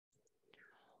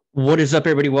What is up,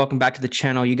 everybody? Welcome back to the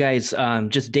channel. You guys,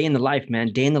 just day in the life,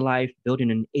 man. Day in the life, building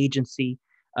an agency,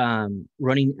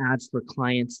 running ads for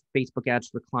clients, Facebook ads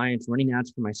for clients, running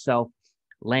ads for myself,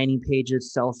 landing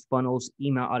pages, sales funnels,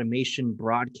 email automation,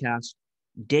 broadcast.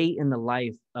 Day in the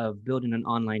life of building an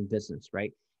online business,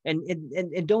 right? And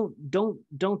don't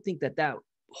think that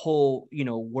whole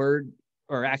word,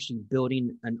 or actually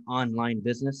building an online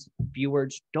business, few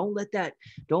words, don't let that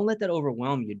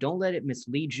overwhelm you. Don't let it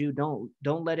mislead you.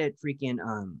 Don't let it freaking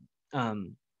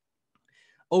um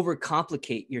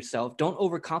overcomplicate yourself. Don't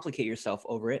overcomplicate yourself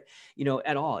over it,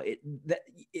 at all.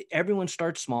 Everyone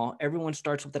starts small. Everyone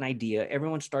starts with an idea.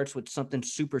 Everyone starts with something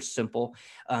super simple.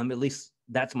 At least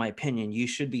that's my opinion. You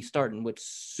should be starting with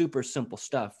super simple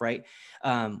stuff, right?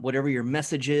 Whatever your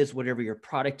message is, whatever your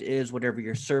product is, whatever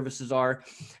your services are,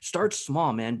 start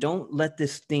small, man. Don't let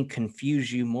this thing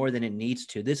confuse you more than it needs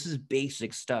to. This is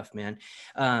basic stuff, man.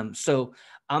 So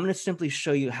I'm going to simply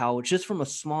show you how, just from a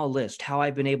small list, how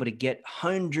I've been able to get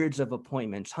hundreds of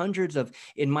appointments, hundreds of,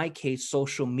 in my case,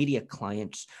 social media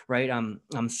clients, right? I'm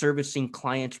servicing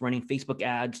clients, running Facebook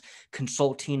ads,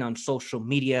 consulting on social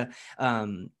media,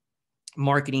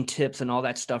 marketing tips and all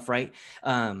that stuff, right?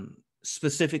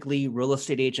 Specifically real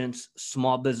estate agents,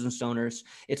 small business owners.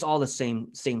 It's all the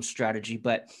same strategy,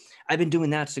 but I've been doing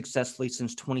that successfully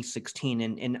since 2016.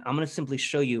 And I'm going to simply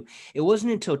show you, it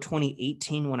wasn't until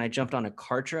 2018 when I jumped on a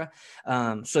Kartra.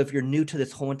 So if you're new to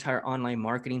this whole entire online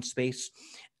marketing space,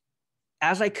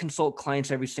 as I consult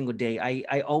clients every single day,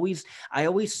 I always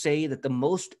say that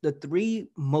the three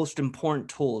most important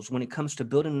tools when it comes to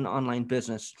building an online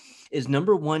business is,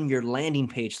 number one, your landing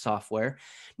page software,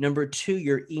 number two,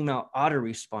 your email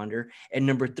autoresponder, and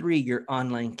number three, your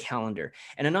online calendar.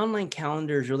 And an online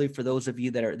calendar is really for those of you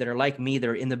that are like me, that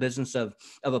are in the business of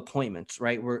appointments,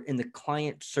 right? We're in the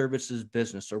client services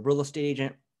business, a real estate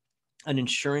agent, an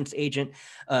insurance agent,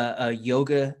 a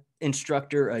yoga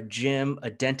instructor, a gym,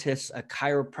 a dentist, a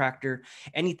chiropractor,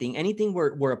 anything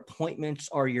where appointments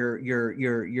are your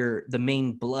the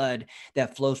main blood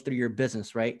that flows through your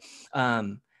business, right?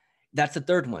 That's the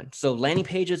third one. So landing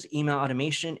pages, email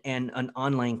automation, and an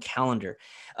online calendar.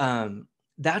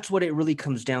 That's what it really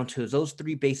comes down to, is those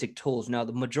three basic tools. Now,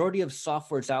 the majority of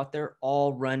softwares out there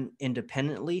all run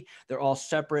independently. They're all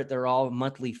separate. They're all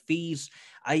monthly fees.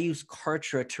 I use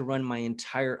Kartra to run my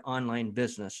entire online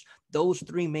business. Those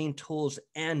three main tools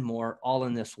and more, all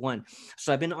in this one.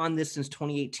 So I've been on this since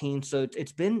 2018. So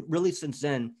it's been really since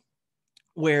then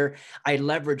where I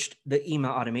leveraged the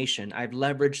email automation. I've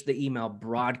leveraged the email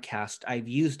broadcast. I've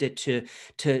used it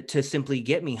to simply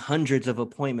get me hundreds of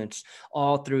appointments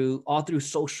all through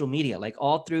social media, like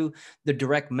all through the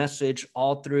direct message,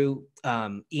 all through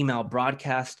email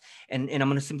broadcast. And I'm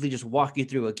going to simply just walk you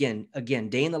through again,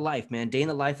 day in the life, man, day in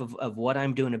the life of what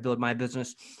I'm doing to build my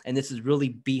business. And this is really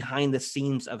behind the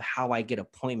scenes of how I get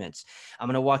appointments. I'm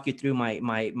going to walk you through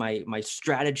my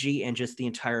strategy and just the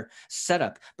entire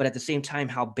setup, but at the same time,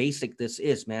 how basic this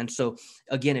is, man. So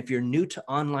again, if you're new to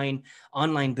online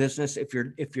business, if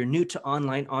you're new to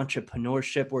online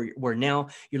entrepreneurship, where now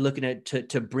you're looking at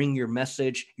to bring your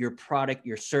message, your product,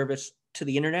 your service to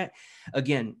the internet,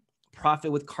 again,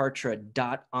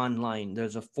 profitwithkartra.online.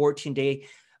 There's a 14-day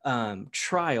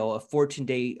trial, a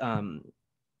 14-day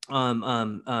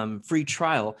free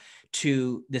trial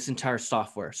to this entire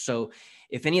software. So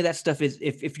if any of that stuff is,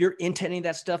 if you're into any of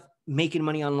that stuff, making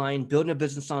money online, building a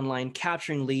business online,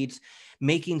 capturing leads,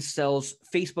 making sales,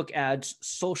 Facebook ads,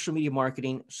 social media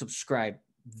marketing, subscribe.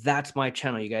 That's my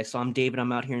channel, you guys. So I'm David.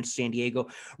 I'm out here in San Diego,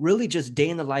 really just day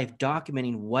in the life,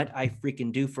 documenting what I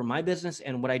freaking do for my business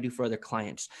and what I do for other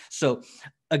clients. So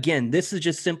again, this is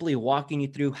just simply walking you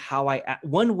through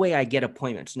one way I get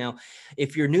appointments. Now,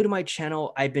 if you're new to my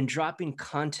channel, I've been dropping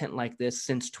content like this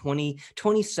since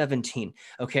 2017.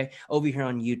 Okay. Over here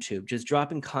on YouTube, just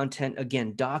dropping content,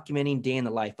 again, documenting day in the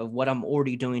life of what I'm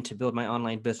already doing to build my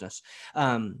online business.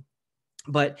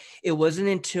 But it wasn't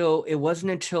until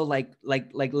like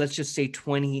let's just say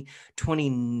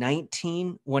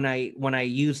 2019 when I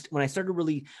started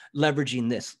really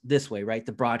leveraging this way, right?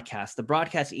 The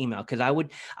broadcast email, because I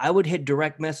would hit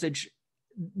direct message.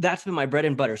 That's been my bread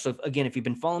and butter. So again, if you've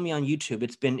been following me on YouTube,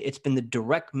 it's been the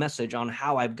direct message on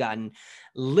how I've gotten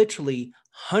literally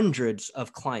hundreds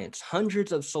of clients,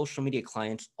 hundreds of social media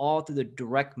clients, all through the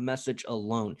direct message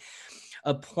alone.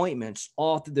 Appointments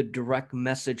all through the direct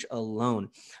message alone.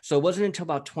 So it wasn't until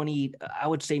about I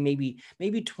would say maybe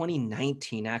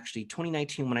 2019, actually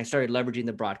 2019, when I started leveraging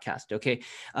the broadcast. Okay.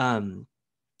 And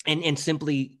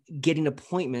simply getting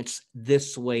appointments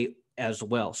this way as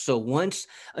well. So once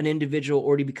an individual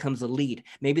already becomes a lead,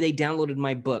 maybe they downloaded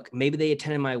my book, maybe they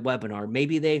attended my webinar,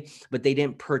 but they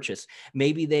didn't purchase.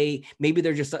 Maybe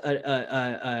they're just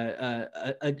a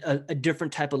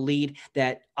different type of lead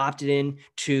that opted in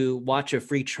to watch a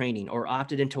free training or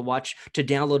opted in to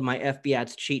download my FB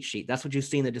Ads cheat sheet. That's what you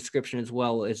see in the description as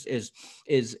well, is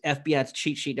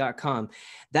fbadscheatsheet.com.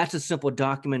 That's a simple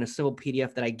document, a simple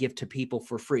PDF that I give to people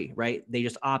for free, right? They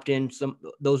just opt in.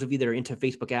 Those of you that are into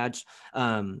Facebook ads,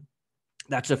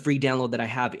 that's a free download that I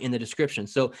have in the description.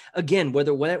 So again,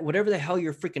 whatever the hell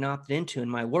you're freaking opted into in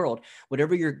my world,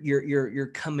 whatever you're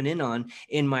coming in on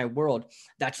in my world,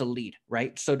 that's a lead,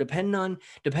 right? So depending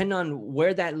on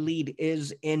where that lead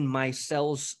is in my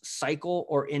sales cycle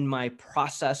or in my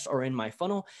process or in my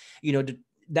funnel,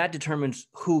 that determines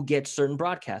who gets certain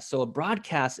broadcasts. So a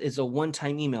broadcast is a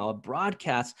one-time email. A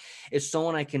broadcast is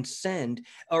someone I can send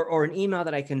or an email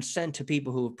that I can send to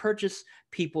people who have purchased,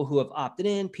 people who have opted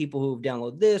in, people who have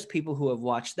downloaded this, people who have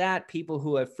watched that, people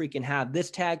who have freaking have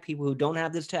this tag, people who don't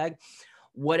have this tag,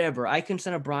 whatever. I can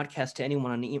send a broadcast to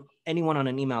anyone on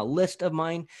an email list of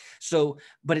mine. So,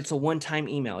 but it's a one-time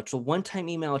email. It's a one-time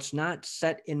email. It's not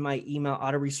set in my email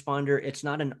autoresponder. It's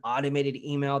not an automated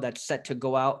email that's set to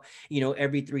go out,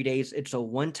 every 3 days. It's a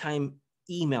one-time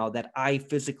email that I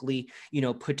physically,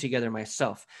 put together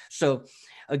myself. So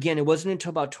again, it wasn't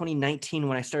until about 2019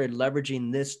 when I started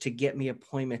leveraging this to get me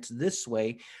appointments this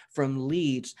way from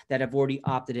leads that have already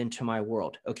opted into my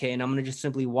world. Okay. And I'm going to just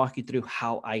simply walk you through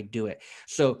how I do it.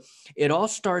 So it all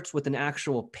starts with an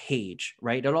actual page,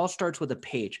 right? It all starts with a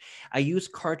page. I use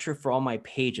Kartra for all my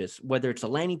pages, whether it's a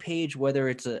landing page, whether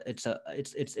it's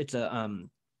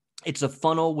a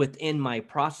funnel within my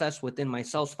process, within my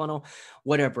sales funnel,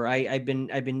 whatever. I've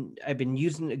been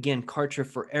using, again, Kartra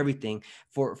for everything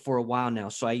for a while now.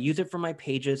 So I use it for my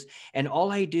pages, and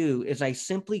all I do is I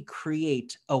simply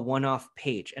create a one-off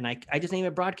page, and I just name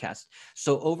it broadcast.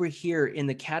 So over here in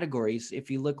the categories,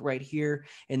 if you look right here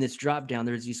in this drop down,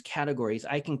 there's these categories.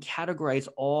 I can categorize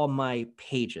all my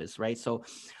pages, right? So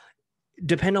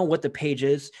depending on what the page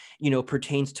is,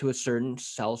 pertains to a certain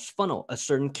sales funnel, a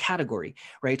certain category,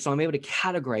 right? So I'm able to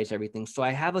categorize everything. So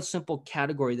I have a simple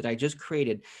category that I just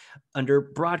created under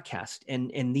broadcast.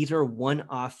 And these are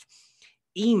one-off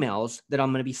emails that I'm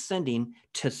going to be sending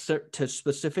to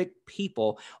specific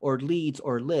people or leads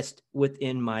or lists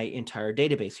within my entire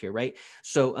database here, right?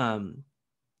 So, and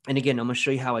again, I'm going to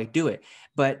show you how I do it.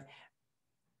 But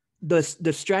the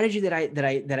strategy that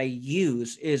I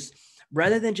use is,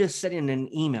 rather than just sending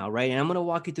an email, right? And I'm going to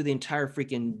walk you through the entire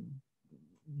freaking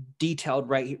detailed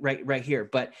right here.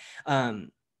 But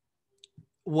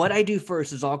what I do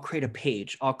first is I'll create a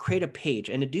page.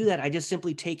 And to do that, I just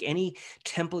simply take any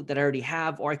template that I already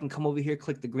have, or I can come over here,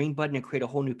 click the green button, and create a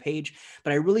whole new page.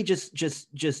 But I really just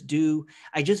do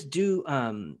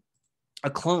a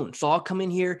clone. So I'll come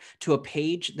in here to a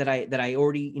page that I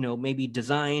already, maybe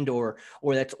designed or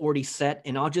that's already set.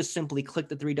 And I'll just simply click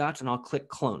the three dots and I'll click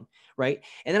clone, right?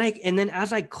 And then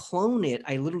as I clone it,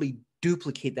 I literally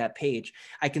duplicate that page.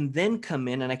 I can then come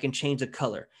in and I can change the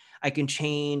color. I can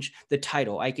change the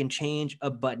title. I can change a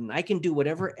button. I can do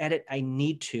whatever edit I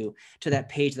need to that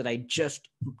page that I just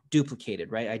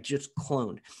duplicated, right? I just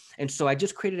cloned. And so I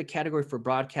just created a category for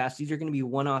broadcast. These are going to be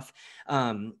one-off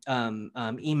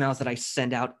emails that I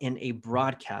send out in a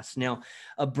broadcast. Now,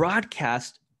 a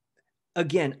broadcast,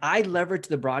 again, I leverage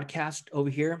the broadcast over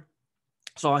here.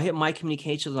 So I'll hit my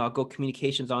communications, I'll go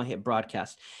communications, I'll hit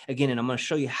broadcast again. And I'm going to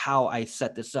show you how I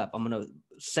set this up. I'm going to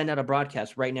send out a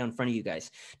broadcast right now in front of you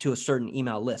guys to a certain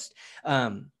email list.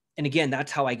 And again,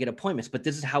 that's how I get appointments, but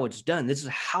this is how it's done. This is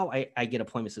how I get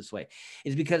appointments this way,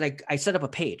 is because I set up a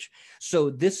page. So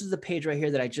this is the page right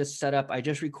here that I just set up. I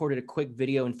just recorded a quick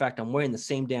video. In fact, I'm wearing the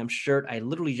same damn shirt. I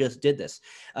literally just did this.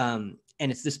 And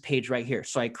it's this page right here.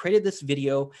 So I created this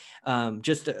video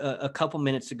just a couple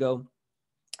minutes ago,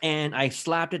 and I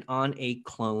slapped it on a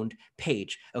cloned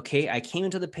page. Okay. I came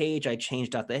into the page. I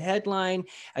changed out the headline.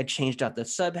 I changed out the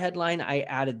subheadline. I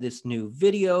added this new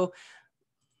video,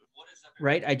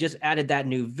 right? I just added that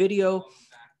new video.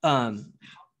 And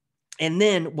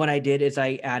then what I did is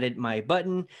I added my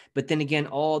button, but then again,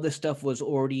 all this stuff was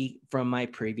already from my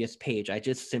previous page. I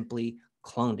just simply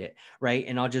cloned it, right?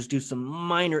 And I'll just do some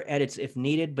minor edits if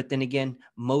needed, but then again,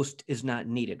 most is not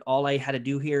needed. All I had to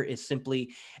do here is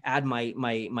simply add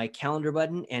my calendar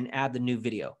button and add the new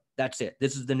video. That's it.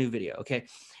 This is the new video. Okay.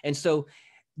 And so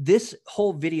this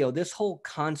whole video, this whole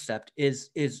concept is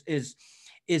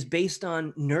based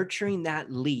on nurturing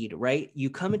that lead, right? You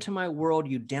come into my world,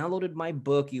 you downloaded my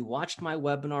book, you watched my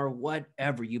webinar,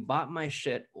 whatever, you bought my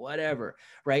shit, whatever,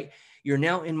 right? You're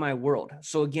now in my world.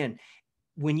 So again,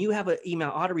 when you have an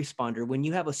email autoresponder, when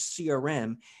you have a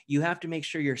CRM, you have to make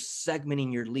sure you're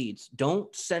segmenting your leads.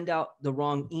 Don't send out the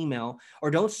wrong email,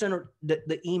 or don't send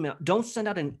the email. Don't send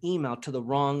out an email to the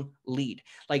wrong lead.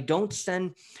 Like don't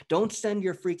send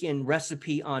your freaking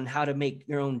recipe on how to make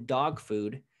your own dog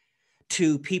food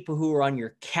to people who are on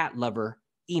your cat lover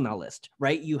email list,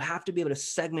 right? You have to be able to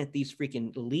segment these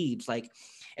freaking leads. Like,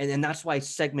 and that's why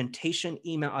segmentation,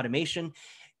 email automation,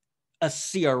 a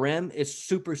CRM is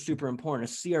super, super important.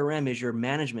 A CRM is your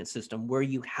management system where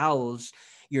you house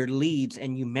your leads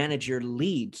and you manage your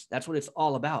leads. That's what it's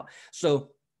all about. So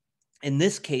in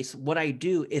this case, what I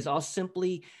do is I'll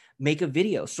simply make a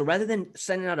video. So rather than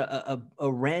sending out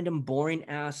a random boring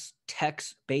ass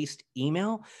text-based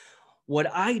email, what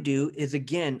I do is,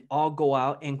 again, I'll go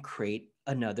out and create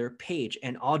another page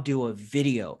and I'll do a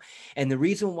video. And the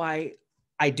reason why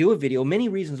I do a video, many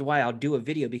reasons why I'll do a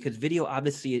video, because video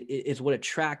obviously is what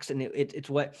attracts, and it's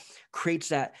what creates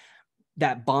that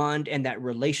bond and that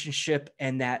relationship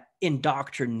and that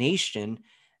indoctrination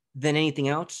than anything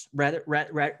else, rather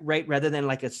than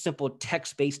like a simple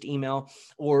text-based email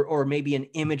or maybe an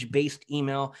image-based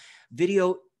email.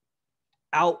 Video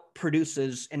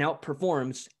outproduces and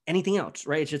outperforms anything else,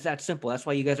 right? It's just that simple. That's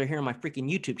why you guys are here on my freaking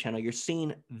YouTube channel. You're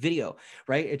seeing video,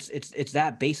 right? It's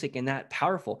that basic and that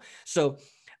powerful. So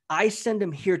I send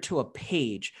them here to a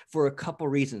page for a couple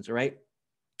reasons, right?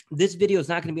 This video is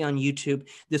not going to be on YouTube.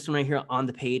 This one right here on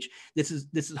the page. This is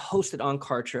hosted on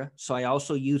Kartra. So I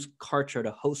also use Kartra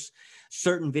to host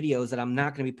certain videos that I'm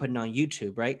not going to be putting on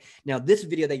YouTube, right? Now, this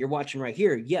video that you're watching right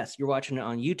here, yes, you're watching it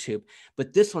on YouTube,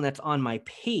 but this one that's on my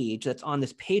page, that's on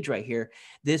this page right here,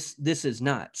 this is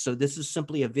not. So this is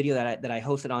simply a video that I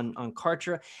hosted on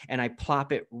Kartra, and I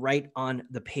plop it right on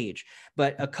the page.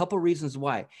 But a couple reasons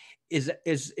why is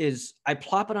I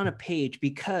plop it on a page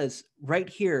because right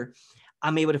here,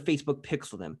 I'm able to Facebook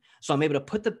pixel them. So I'm able to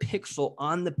put the pixel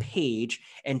on the page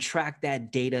and track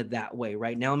that data that way,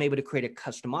 right? Now I'm able to create a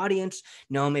custom audience.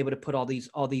 Now I'm able to put all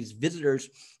these visitors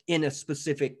in a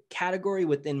specific category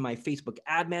within my Facebook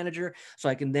ad manager, so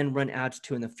I can then run ads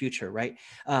to in the future, right?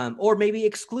 Or maybe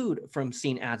exclude from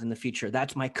seeing ads in the future.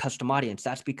 That's my custom audience.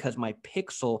 That's because my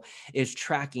pixel is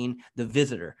tracking the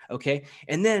visitor, okay?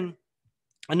 And then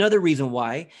another reason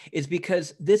why is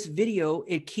because this video,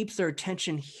 it keeps their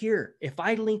attention here. If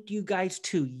I linked you guys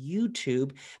to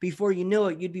YouTube, before you know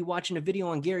it, you'd be watching a video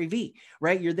on Gary Vee,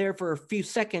 right? You're there for a few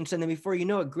seconds, and then before you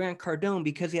know it, Grant Cardone,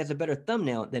 because he has a better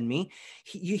thumbnail than me,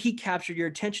 he captured your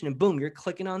attention, and boom, you're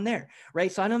clicking on there,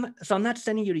 right? So I'm not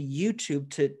sending you to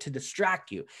YouTube to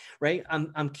distract you, right?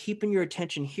 I'm keeping your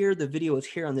attention here. The video is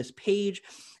here on this page.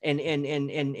 And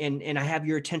I have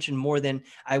your attention more than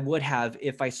I would have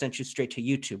if I sent you straight to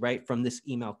YouTube, right? From this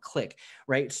email click,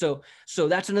 right? So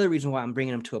that's another reason why I'm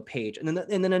bringing them to a page. And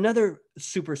then another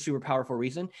super, super powerful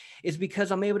reason is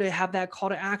because I'm able to have that call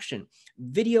to action.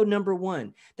 Video number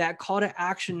one, that call to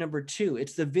action number two,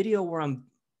 it's the video where I'm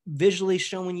visually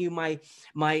showing you my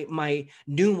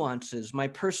nuances, my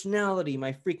personality,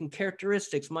 my freaking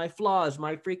characteristics, my flaws,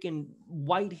 my freaking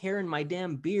white hair and my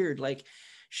damn beard. Like,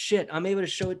 shit, I'm able to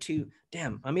show it to you.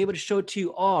 Damn, I'm able to show it to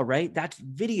you all, right? That's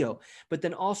video. But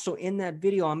then also in that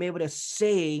video, I'm able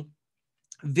to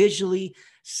visually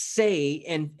say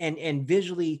and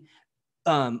visually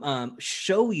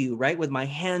show you, right, with my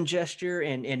hand gesture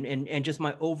and just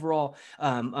my overall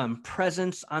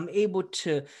presence. I'm able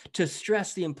to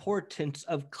stress the importance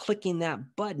of clicking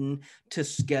that button to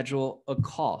schedule a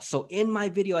call. So in my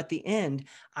video at the end,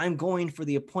 I'm going for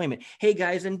the appointment. Hey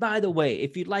guys, and by the way,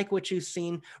 if you like what you've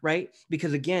seen, right,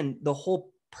 because again, the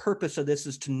whole purpose of this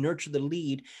is to nurture the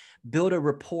lead, build a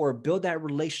rapport, build that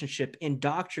relationship,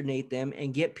 indoctrinate them,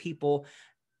 and get people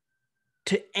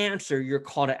to answer your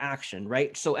call to action,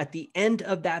 right? So at the end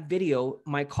of that video,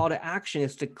 my call to action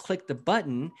is to click the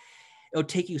button. It'll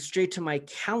take you straight to my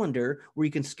calendar where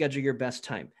you can schedule your best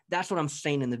time. That's what I'm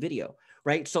saying in the video,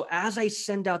 right? So as I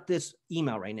send out this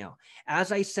email right now,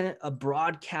 as I send a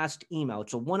broadcast email,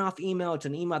 it's a one-off email. It's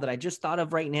an email that I just thought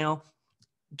of right now.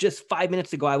 Just 5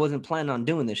 minutes ago, I wasn't planning on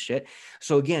doing this shit.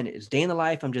 So again, it's day in the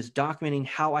life. I'm just documenting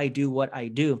how I do what I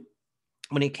do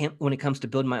when it comes to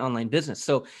building my online business.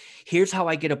 So here's how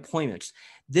I get appointments.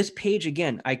 This page,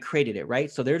 again, I created it,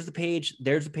 right? So there's the page,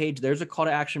 there's a call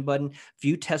to action button,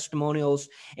 few testimonials,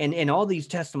 and all these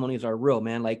testimonials are real,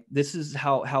 man. Like this is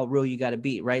how real you got to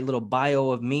be, right? Little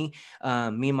bio of me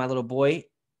and my little boy,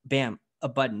 bam, a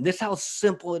button. This is how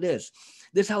simple it is.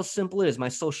 This is how simple it is. My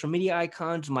social media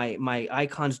icons, my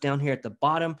icons down here at the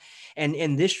bottom.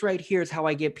 And this right here is how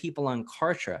I get people on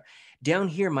Kartra. Down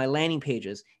here, my landing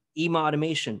pages. email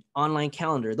automation, online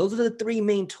calendar. Those are the three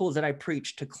main tools that I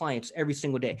preach to clients every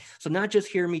single day. So not just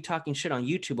hear me talking shit on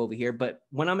YouTube over here, but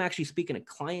when I'm actually speaking to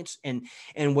clients and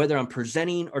whether I'm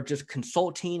presenting or just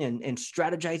consulting and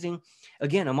strategizing,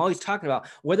 again, I'm always talking about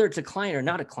whether it's a client or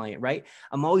not a client, right?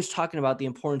 I'm always talking about the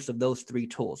importance of those three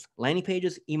tools: landing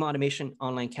pages, email automation,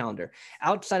 online calendar.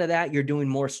 Outside of that, you're doing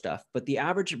more stuff, but the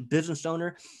average business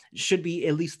owner should be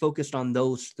at least focused on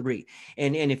those three.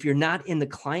 And if you're not in the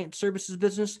client services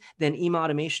business, then email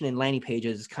automation and landing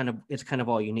pages is kind of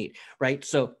all you need, right?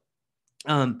 So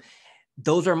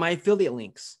those are my affiliate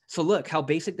links. So look how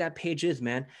basic that page is,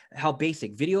 man. How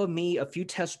basic. Video of me, a few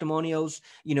testimonials,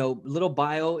 little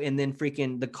bio, and then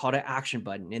freaking the call to action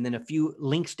button. And then a few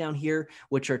links down here,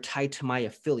 which are tied to my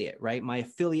affiliate, right? My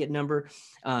affiliate number.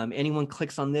 Anyone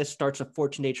clicks on this, starts a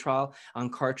 14-day trial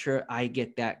on Kartra, I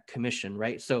get that commission,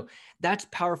 right? So that's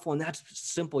powerful and that's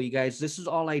simple, you guys. This is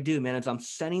all I do, man, is I'm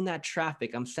sending that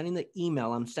traffic. I'm sending the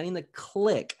email. I'm sending the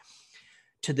click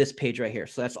to this page right here.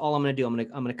 So that's all I'm going to do. I'm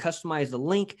going to customize the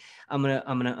link. I'm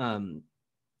going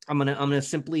to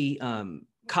simply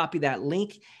copy that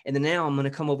link. And then now I'm going to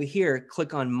come over here,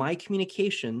 click on my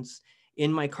communications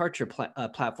in my Kartra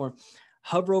platform,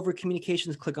 hover over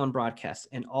communications, click on broadcast.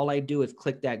 And all I do is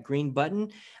click that green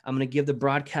button. I'm going to give the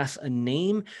broadcast a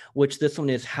name, which this one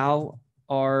is how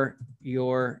are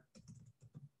your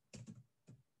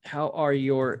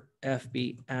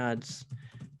FB ads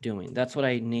doing? That's what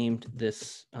I named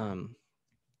this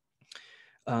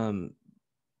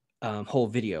whole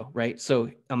video, right? So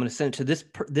I'm going to send it to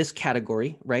this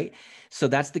category, right? So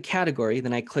that's the category.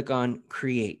 Then I click on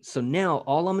create. So now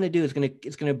all I'm going to do is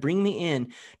it's going to bring me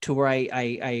in to where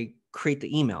I create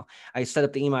the email. I set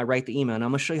up the email, I write the email, and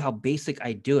I'm going to show you how basic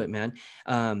I do it, man.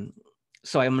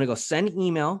 So I'm going to go send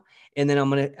email. And then I'm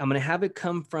gonna have it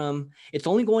come from, it's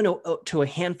only going to a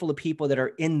handful of people that are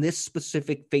in this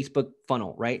specific Facebook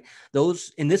funnel, right?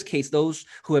 Those, in this case, those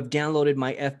who have downloaded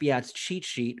my FB ads cheat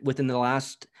sheet within the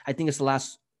last, I think it's the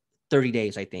last 30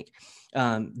 days, I think,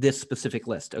 this specific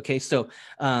list. Okay. So,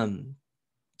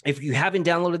 if you haven't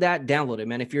downloaded that, download it,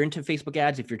 man. If you're into Facebook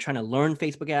ads, if you're trying to learn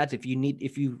Facebook ads, if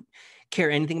you care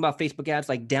anything about Facebook ads,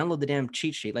 like download the damn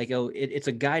cheat sheet. Like, it's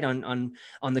a guide on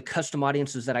the custom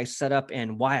audiences that I set up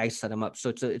and why I set them up. So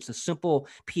it's a simple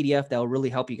PDF that will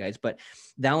really help you guys. But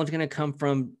that one's going to come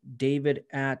from David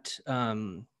at,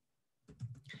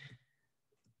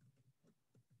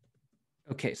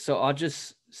 okay. So I'll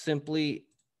just simply,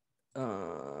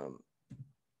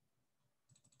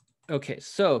 okay.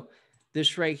 So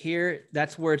this right here,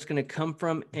 that's where it's going to come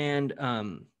from and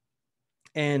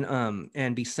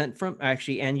be sent from,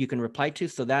 actually, and you can reply to.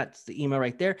 So that's the email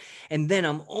right there. And then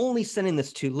I'm only sending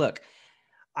this to, look,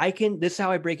 this is how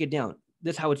I break it down.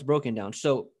 This is how it's broken down.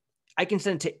 So I can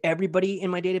send it to everybody in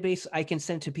my database. I can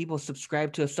send it to people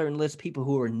subscribed to a certain list, people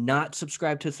who are not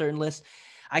subscribed to a certain list.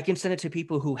 I can send it to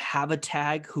people who have a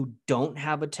tag, who don't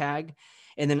have a tag.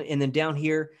 And then down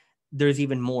here, there's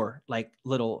even more, like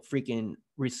little freaking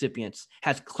recipients,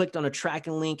 has clicked on a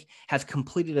tracking link, has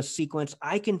completed a sequence.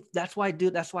 That's why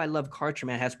I love Kartra,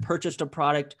 man. Has purchased a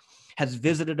product, has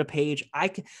visited a page.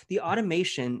 The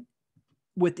automation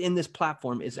within this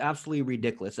platform is absolutely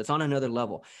ridiculous. It's on another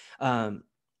level.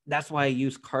 That's why I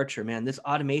use Kartra, man. This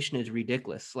automation is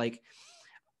ridiculous. Like,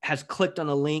 has clicked on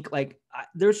a link. Like,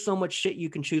 there's so much shit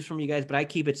you can choose from, you guys, but I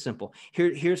keep it simple.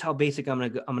 Here's how basic I'm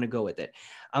gonna go with it.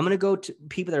 I'm gonna go to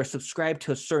people that are subscribed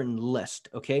to a certain list,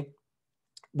 okay,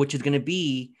 which is gonna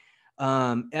be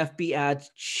FB ads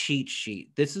cheat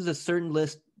sheet. This is a certain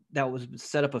list that was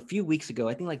set up a few weeks ago.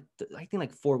 I think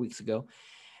like 4 weeks ago.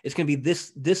 It's going to be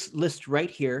this list right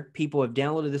here. People have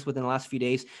downloaded this within the last few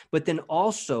days. But then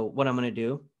also what I'm going to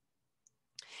do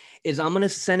is I'm going to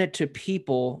send it to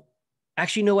people.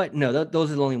 Actually, you know what? No,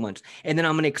 those are the only ones. And then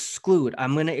I'm going to exclude.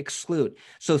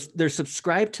 So they're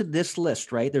subscribed to this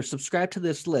list, right? They're subscribed to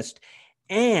this list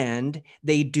and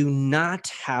they do not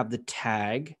have the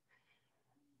tag,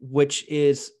 which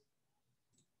is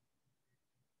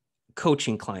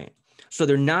coaching client. So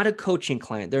they're not a coaching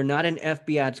client. They're not an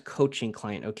FB ads coaching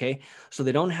client. Okay. So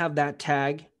they don't have that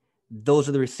tag. Those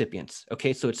are the recipients.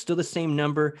 Okay. So it's still the same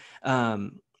number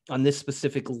on this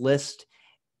specific list.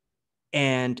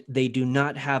 And they do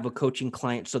not have a coaching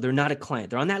client. So they're not a client.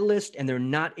 They're on that list and they're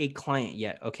not a client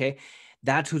yet. Okay.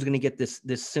 That's who's going to get this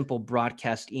simple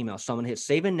broadcast email. So I'm going to hit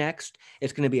save and next.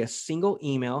 It's going to be a single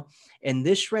email. And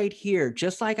this right here,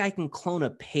 just like I can clone a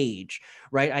page,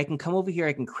 right? I can come over here,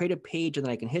 I can create a page and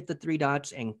then I can hit the 3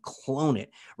 dots and clone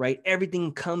it, right?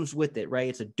 Everything comes with it, right?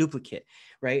 It's a duplicate,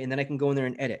 right? And then I can go in there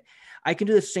and edit. I can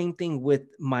do the same thing with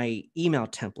my email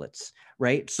templates,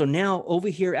 right? So now over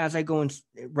here, as I go and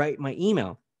write my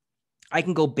email, I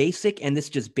can go basic, and this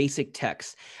is just basic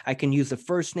text. I can use the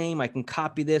first name. I can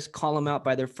copy this, call them out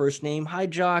by their first name. Hi,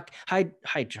 Jock. Hi,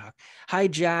 Jock. Hi,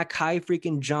 Jack. Hi,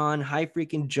 freaking John. Hi,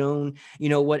 freaking Joan. You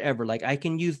know, whatever. Like I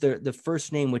can use the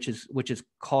first name, which is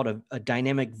called a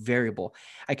dynamic variable.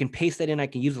 I can paste that in. I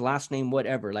can use the last name,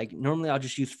 whatever. Like normally, I'll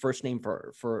just use first name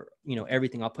for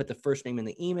everything. I'll put the first name in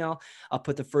the email. I'll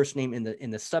put the first name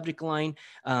in the subject line.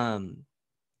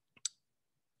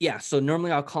 Yeah, so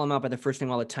normally I'll call them out by the first name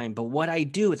all the time. But what I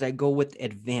do is I go with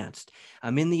advanced.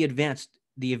 I'm in the advanced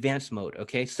mode.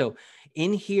 Okay, so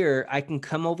in here I can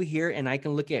come over here and I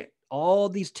can look at all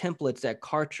these templates that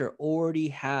Kartra already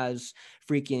has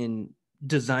freaking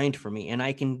designed for me, and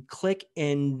I can click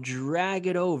and drag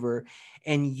it over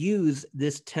and use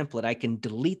this template. I can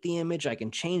delete the image, I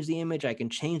can change the image, I can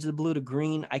change the blue to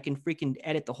green, I can freaking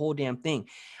edit the whole damn thing.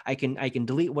 I can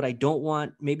delete what I don't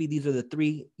want. Maybe these are the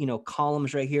three,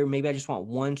 columns right here. Maybe I just want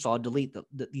one, so I'll delete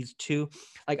these two.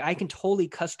 Like I can totally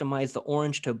customize the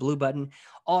orange to blue button,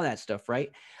 all that stuff,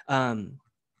 right?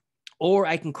 Or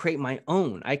I can create my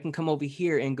own. I can come over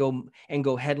here and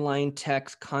go headline,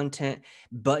 text, content,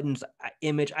 buttons,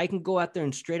 image. I can go out there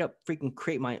and straight up freaking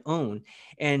create my own.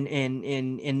 And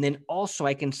then also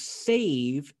I can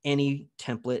save any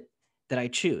template that I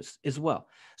choose as well.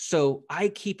 So I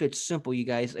keep it simple, you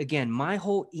guys. Again, my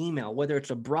whole email, whether it's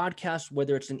a broadcast,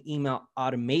 whether it's an email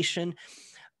automation,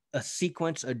 a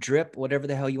sequence, a drip, whatever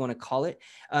the hell you want to call it,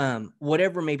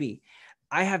 whatever it may be,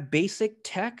 I have basic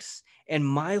text, and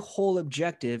my whole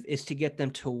objective is to get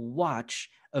them to watch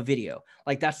a video.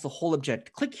 Like that's the whole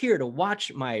objective. Click here to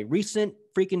watch my recent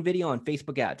freaking video on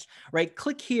Facebook ads, right?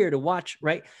 Click here to watch,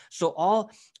 right? So I'll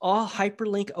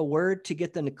hyperlink a word to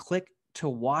get them to click to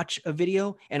watch a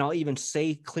video, and I'll even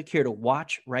say click here to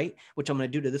watch, right? Which I'm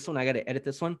going to do to this one. I got to edit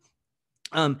this one.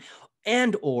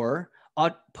 And or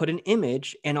I'll put an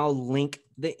image and I'll link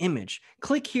the image.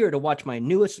 Click here to watch my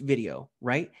newest video,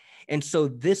 right? And so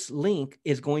this link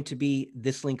is going to be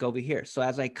this link over here. So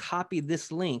as I copy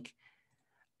this link,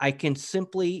 I can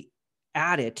simply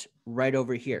add it right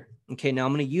over here. Okay, now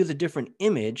I'm going to use a different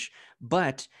image,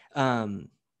 but in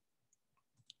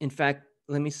fact,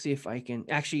 let me see if I can,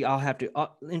 actually, I'll have to,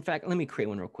 in fact, let me create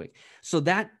one real quick. So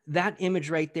that image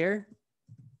right there,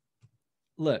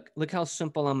 look how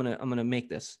simple I'm gonna make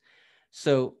this.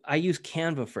 So I use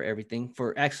Canva for everything,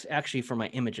 for actually for my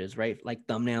images, right? Like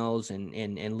thumbnails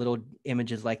and little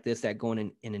images like this that go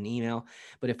in an email.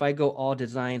 But if I go all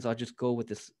designs, I'll just go with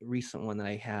this recent one that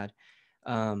I had.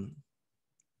 And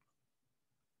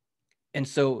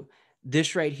so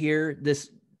this right here,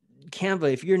 this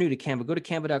Canva, if you're new to Canva, go to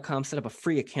canva.com, set up a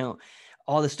free account.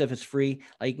 All this stuff is free.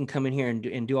 Like you can come in here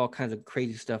and do all kinds of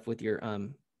crazy stuff with your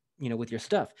with your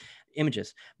stuff,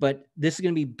 images. But this is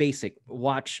going to be basic.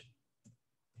 Watch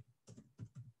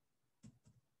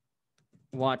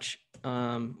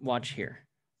here.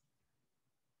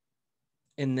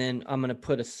 And then I'm going to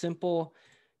put a simple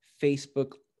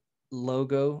Facebook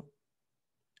logo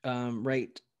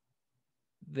right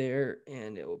there,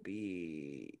 and it will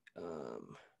be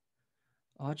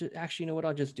I'll just actually, you know what,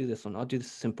 I'll just do this one. I'll do the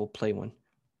simple play one.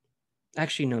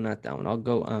 Actually, no, not that one. I'll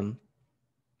go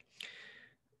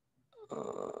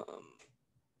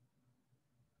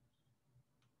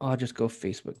I'll just go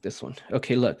Facebook, this one.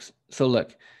 Okay, look. So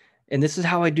look, and this is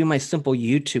how I do my simple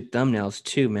YouTube thumbnails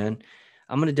too, man.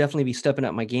 I'm going to definitely be stepping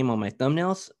up my game on my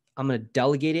thumbnails. I'm going to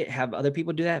delegate it, have other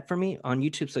people do that for me on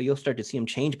YouTube, so you'll start to see them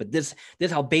change. But this is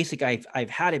how basic I've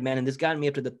had it, man. And this got me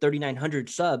up to the 3,900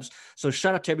 subs. So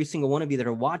shout out to every single one of you that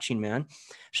are watching, man.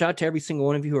 Shout out to every single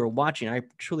one of you who are watching. I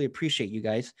truly appreciate you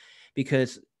guys,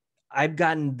 because I've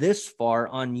gotten this far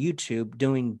on YouTube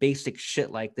doing basic shit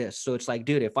like this. So it's like,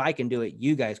 dude, if I can do it,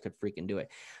 you guys could freaking do it.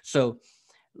 So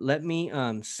let me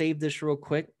save this real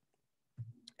quick.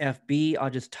 FB, I'll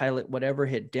just title it whatever,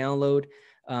 hit download,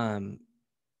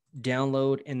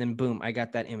 download, and then boom, I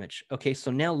got that image. Okay, so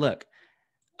now look,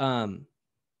 I'm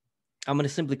going to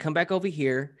simply come back over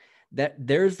here.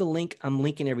 There's the link. I'm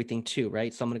linking everything to,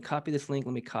 right? So I'm going to copy this link.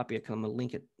 Let me copy it because I'm going to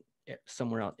link it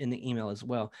somewhere out in the email as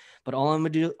well. But all I'm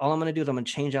going to do is I'm going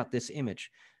to change out this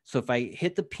image. So if I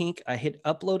hit the pink, I hit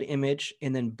upload image,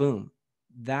 and then boom,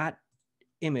 that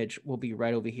image will be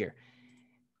right over here.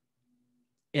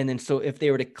 And then, so if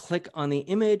they were to click on the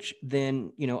image,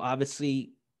 then,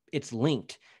 obviously it's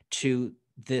linked to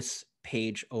this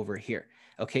page over here.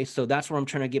 Okay, so that's where I'm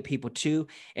trying to get people to.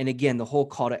 And again, the whole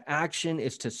call to action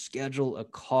is to schedule a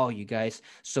call, you guys.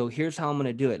 So here's how I'm going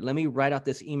to do it. Let me write out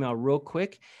this email real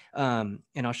quick, and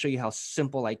I'll show you how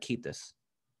simple I keep this.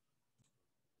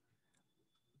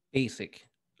 Basic,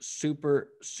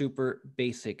 super, super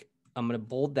basic. I'm going to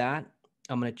bold that.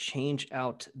 I'm going to change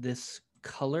out this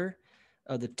color.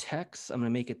 of the text. I'm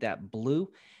going to make it that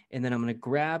blue. And then I'm going to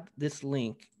grab this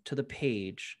link to the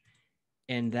page,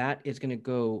 and that is going to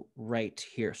go right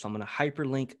here. So I'm going to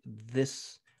hyperlink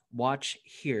this watch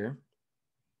here.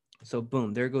 So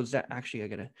boom, there goes that. Actually, I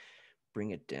got to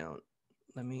bring it down.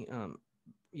 Let me,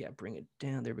 yeah, bring it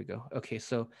down. There we go. Okay,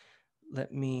 so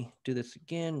let me do this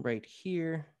again right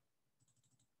here.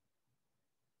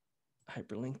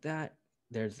 Hyperlink that.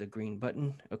 There's the green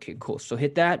button. Okay, cool. So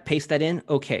hit that, paste that in.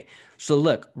 Okay. So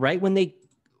look, right when they,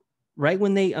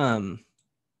 it's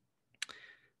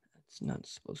not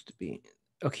supposed to be.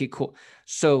 Okay, cool.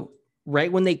 So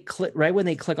right when they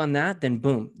click on that, then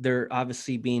boom, they're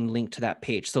obviously being linked to that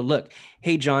page. So look,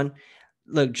 hey, John,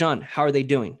 look, John, how are they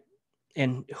doing?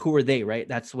 And who are they, right?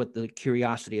 That's what the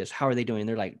curiosity is. How are they doing?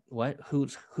 They're like, what?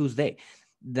 Who's they?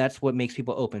 That's what makes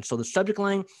people open. So the subject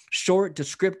line, short,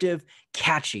 descriptive,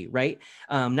 catchy, right?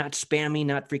 Not spammy,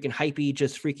 not freaking hypey,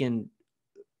 just freaking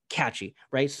catchy,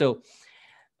 right? So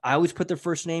I always put their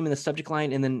first name in the subject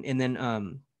line, and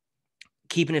then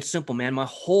keeping it simple, man. My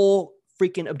whole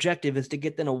freaking objective is to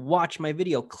get them to watch my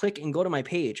video, click and go to my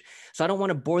page. So I don't want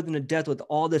to bore them to death with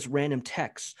all this random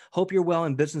text. Hope you're well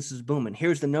and business is booming.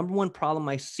 Here's the number one problem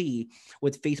I see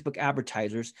with Facebook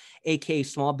advertisers, aka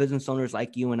small business owners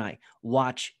like you and I.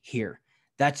 Watch here.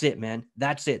 That's it, man.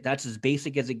 That's it. That's as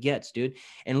basic as it gets, dude.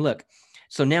 And look,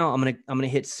 so now I'm gonna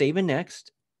hit save and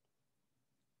next.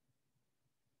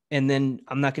 And then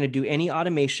I'm not going to do any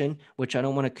automation, which I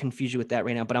don't want to confuse you with that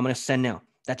right now, but I'm going to send now.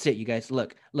 That's it, you guys.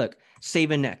 Look,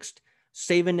 save and next.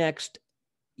 Save and next.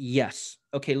 Yes.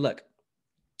 Okay, look.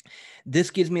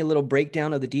 This gives me a little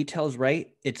breakdown of the details,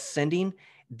 right? It's sending.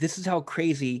 This is how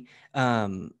crazy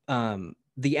the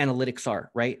analytics are,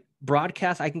 right?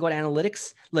 Broadcast, I can go to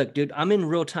analytics. Look, dude, I'm in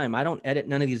real time. I don't edit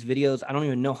none of these videos. I don't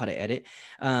even know how to edit.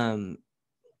 And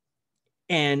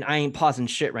I ain't pausing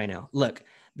shit right now. Look.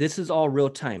 This is all real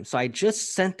time. So I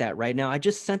just sent that right now. I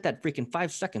just sent that freaking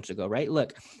 5 seconds ago, right?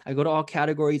 Look, I go to all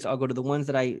categories. I'll go to the ones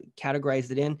that I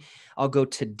categorized it in. I'll go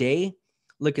today.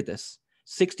 Look at this.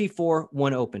 64,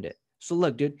 one opened it. So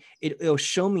look, dude, it'll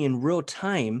show me in real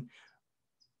time.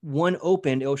 One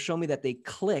opened. It'll show me that they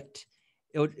clicked.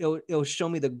 It'll show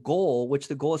me the goal, which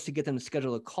the goal is to get them to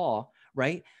schedule a call,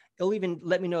 right? It'll even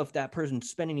let me know if that person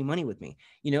spent any money with me,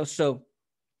 so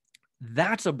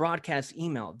that's a broadcast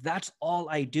email. That's all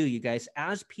I do, you guys.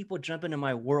 As people jump into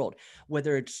my world,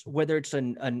 whether it's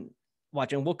an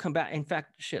watch, and we'll come back. In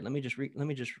fact, shit, let me just right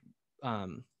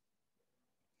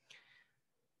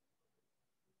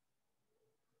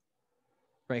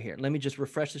here. Let me just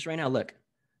refresh this right now. Look,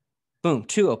 boom,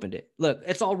 2 opened it. Look,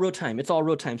 it's all real time. It's all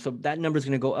real time. So that number is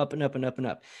going to go up and up and up and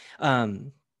up.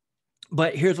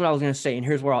 But here's what I was going to say, and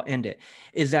here's where I'll end it,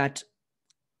 is that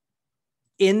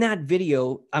in that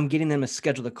video, I'm getting them to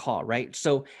schedule the call, right?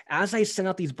 So as I send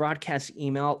out these broadcast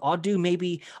email, I'll do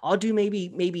maybe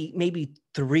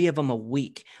 3 of them a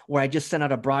week where I just send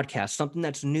out a broadcast, something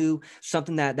that's new,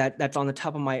 something that's on the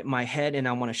top of my head, and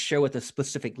I want to share with a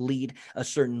specific lead, a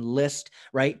certain list,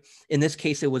 right? In this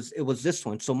case, it was this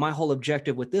one. So my whole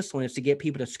objective with this one is to get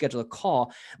people to schedule a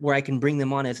call where I can bring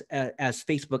them on as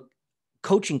Facebook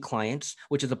coaching clients,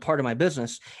 which is a part of my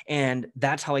business. And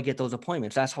that's how I get those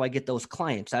appointments. That's how I get those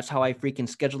clients. That's how I freaking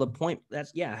schedule appointments.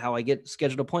 That's how I get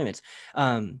scheduled appointments.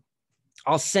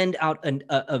 I'll send out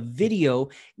a video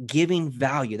giving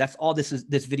value. That's all this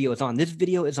video is on. This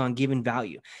video is on giving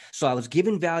value. So I was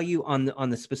giving value on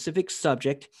the specific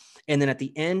subject. And then at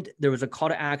the end, there was a call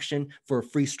to action for a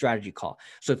free strategy call.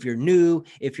 So if you're new,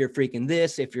 if you're freaking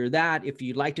this, if you're that, if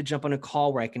you'd like to jump on a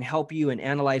call where I can help you and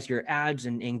analyze your ads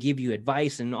and give you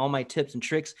advice and all my tips and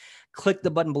tricks, click the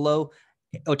button below.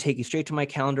 It'll take you straight to my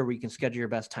calendar where you can schedule your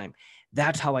best time.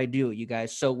 That's how I do it, you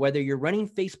guys. So whether you're running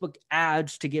Facebook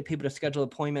ads to get people to schedule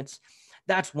appointments,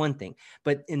 that's one thing.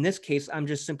 But in this case, I'm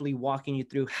just simply walking you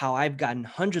through how I've gotten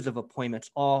hundreds of appointments,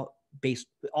 all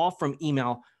from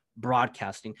email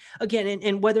broadcasting. Again,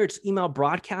 and whether it's email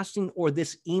broadcasting or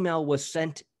this email was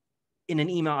sent in an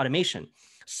email automation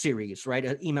series, right?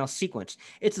 An email sequence.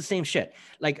 It's the same shit.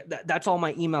 Like that's all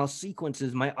my email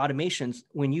sequences, my automations.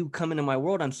 When you come into my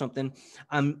world on something,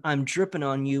 I'm dripping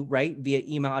on you, right? Via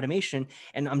email automation.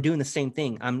 And I'm doing the same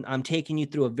thing. I'm taking you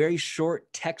through a very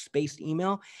short text-based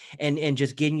email and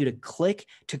just getting you to click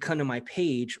to come to my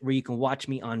page where you can watch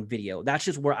me on video. That's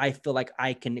just where I feel like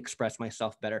I can express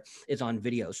myself better, is on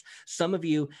videos. Some of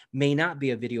you may not be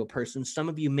a video person. Some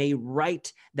of you may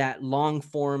write that long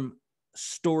form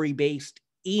story-based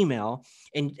email,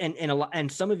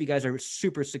 and some of you guys are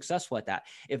super successful at that.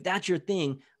 If that's your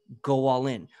thing, go all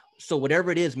in. So whatever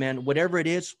it is, man, whatever it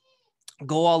is,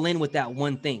 go all in with that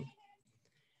one thing.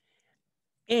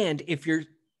 And if you're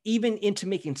even into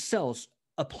making sales,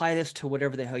 apply this to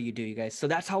whatever the hell you do, you guys. So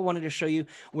that's how I wanted to show you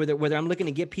whether I'm looking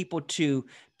to get people to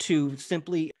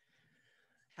simply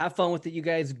have fun with it, you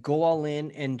guys, go all in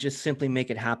and just simply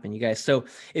make it happen, you guys. So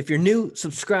if you're new,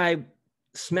 subscribe,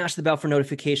 smash the bell for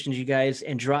notifications, you guys,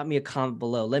 and drop me a comment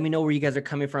below. Let me know where you guys are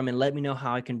coming from and let me know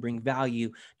how I can bring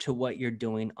value to what you're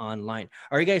doing online.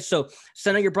 All right, guys. So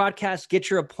send out your broadcast, get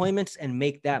your appointments, and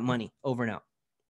make that money. Over and out.